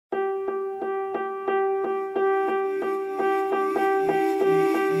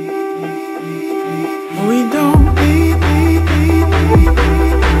We don't eat,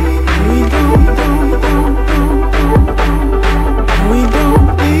 we don't, we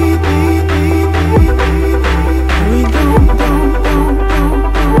don't eat, we don't,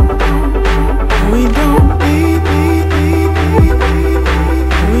 we don't eat,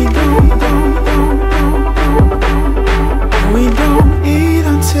 we don't eat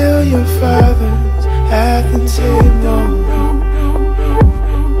until your father's at the table.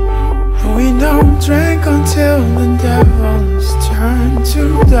 We don't drink until the devils turn to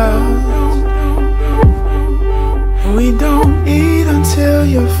dust. We don't eat until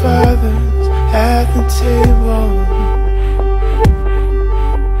your father's at the table.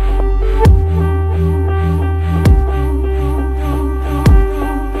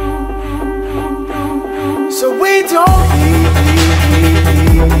 So we don't eat,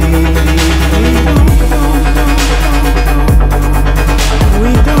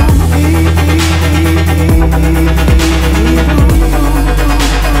 we don't eat,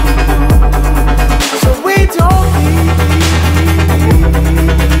 so we don't eat,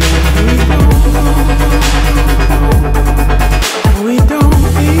 we don't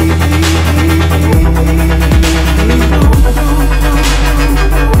eat,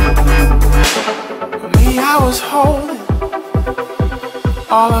 me, I was holding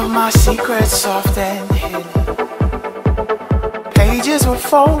all of my secrets soft and hidden. Pages were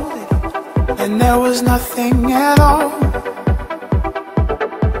folded and there was nothing at all.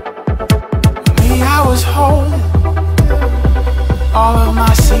 Me, I was holding all of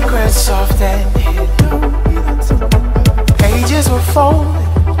my secrets soft and hidden. Pages were folded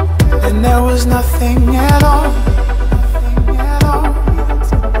and there was nothing at all.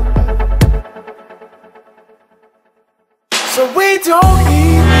 So we don't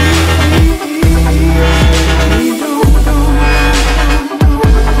eat, we don't,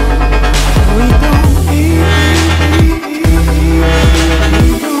 we don't eat, we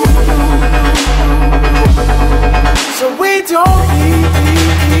don't, so we don't eat,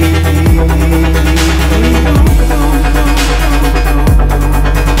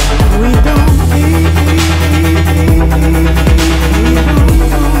 we don't eat,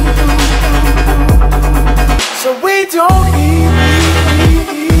 so we don't eat.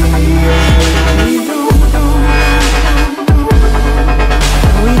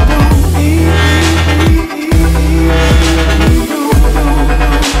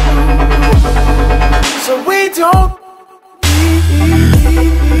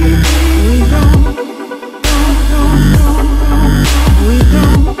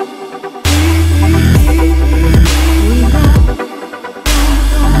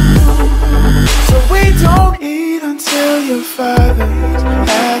 Your father's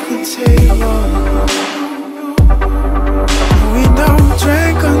at the table. We don't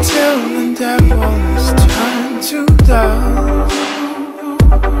drink until the devils turn to dust.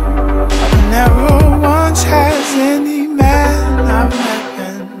 Never once has any man I've met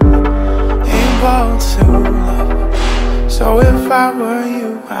been able to love. So if I were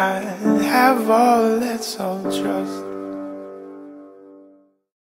you, I'd have all that soul trust.